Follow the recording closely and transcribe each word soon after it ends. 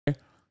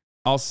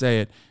I'll say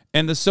it.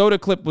 And the soda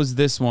clip was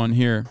this one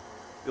here.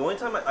 The only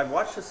time I've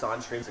watched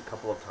Hasan streams a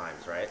couple of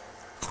times, right?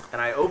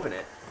 And I open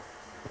it,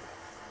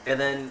 and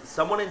then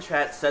someone in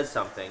chat says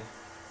something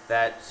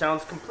that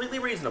sounds completely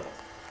reasonable,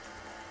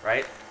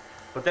 right?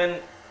 But then,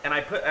 and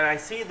I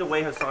see the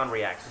way Hasan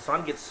reacts.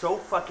 Hasan gets so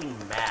fucking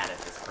mad at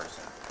this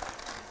person.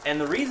 And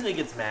the reason he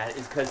gets mad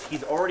is because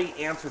he's already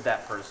answered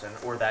that person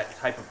or that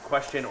type of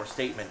question or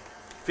statement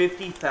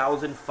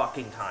 50,000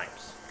 fucking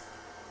times.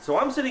 So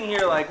I'm sitting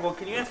here like, well,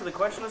 can you answer the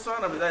question,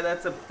 Hasan? I mean,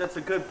 that's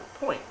a good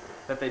point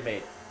that they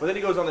made. But then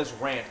he goes on this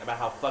rant about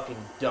how fucking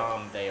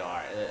dumb they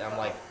are. And I'm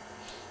like,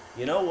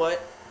 you know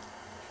what?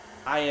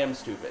 I am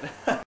stupid.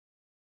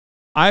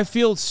 I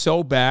feel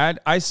so bad.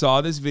 I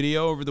saw this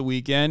video over the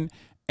weekend,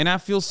 and I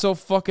feel so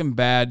fucking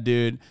bad,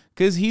 dude.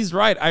 Because he's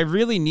right. I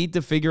really need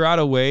to figure out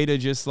a way to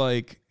just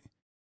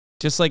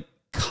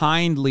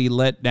kindly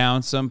let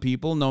down some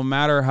people, no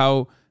matter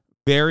how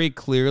very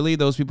clearly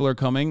those people are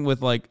coming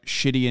with like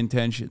shitty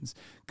intentions.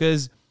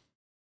 Because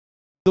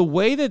the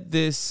way that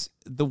this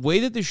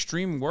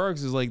stream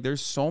works is like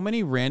there's so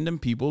many random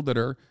people that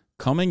are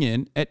coming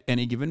in at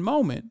any given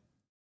moment.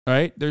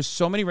 Right? There's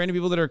so many random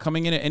people that are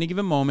coming in at any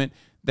given moment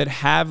that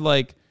have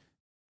like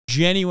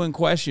genuine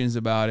questions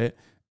about it.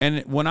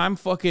 And when I'm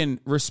fucking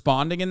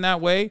responding in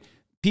that way,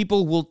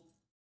 people will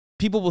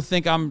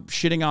think I'm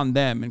shitting on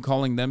them and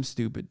calling them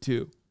stupid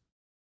too.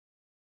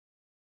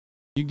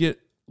 You get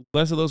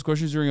less of those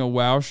questions during a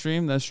WoW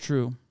stream. That's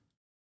true.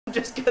 I'm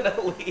just gonna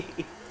leave.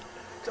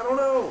 I don't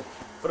know.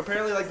 But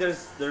apparently, like,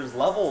 there's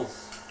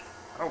levels.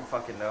 I don't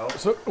fucking know.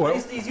 So, well,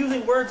 he's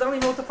using words. I don't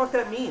even know what the fuck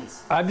that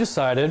means. I've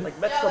decided.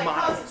 Like,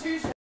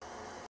 Constitution.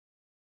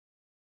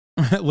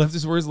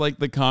 Leftist words like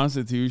the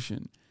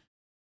Constitution.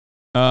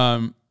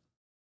 Like,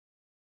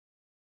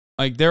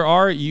 there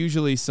are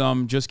usually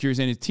some just curious.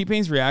 And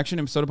T-Pain's reaction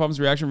and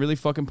Sodapoppin's reaction really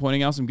fucking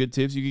pointing out some good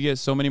tips. You could get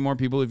so many more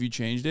people if you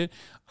changed it.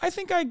 I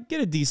think I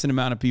get a decent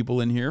amount of people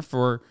in here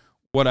for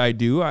what I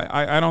do.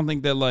 I don't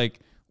think that, like,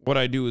 what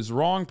I do is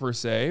wrong per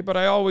se, but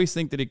I always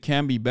think that it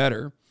can be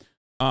better.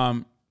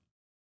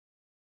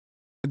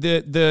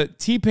 The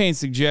T-Pain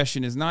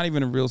suggestion is not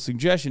even a real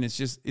suggestion.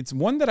 It's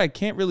one that I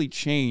can't really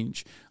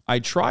change. I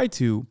try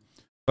to,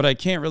 but I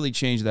can't really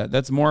change that.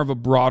 That's more of a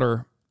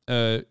broader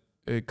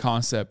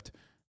concept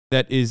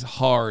that is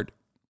hard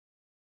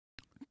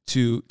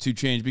to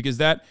change, because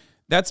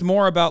that's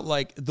more about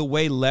like the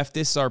way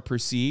leftists are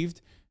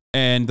perceived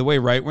and the way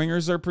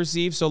right-wingers are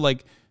perceived. So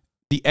like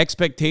the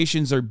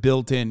expectations are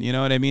built in, you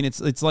know what I mean?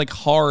 It's like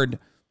hard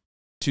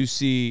to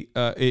see.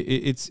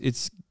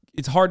 It's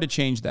hard to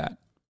change that.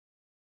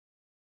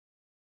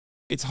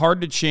 It's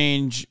hard to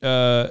change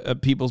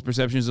people's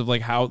perceptions of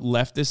like how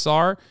leftists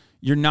are.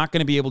 You're not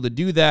going to be able to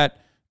do that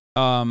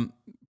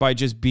by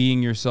just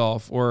being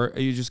yourself, or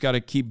you just got to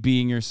keep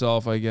being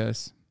yourself, I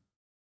guess.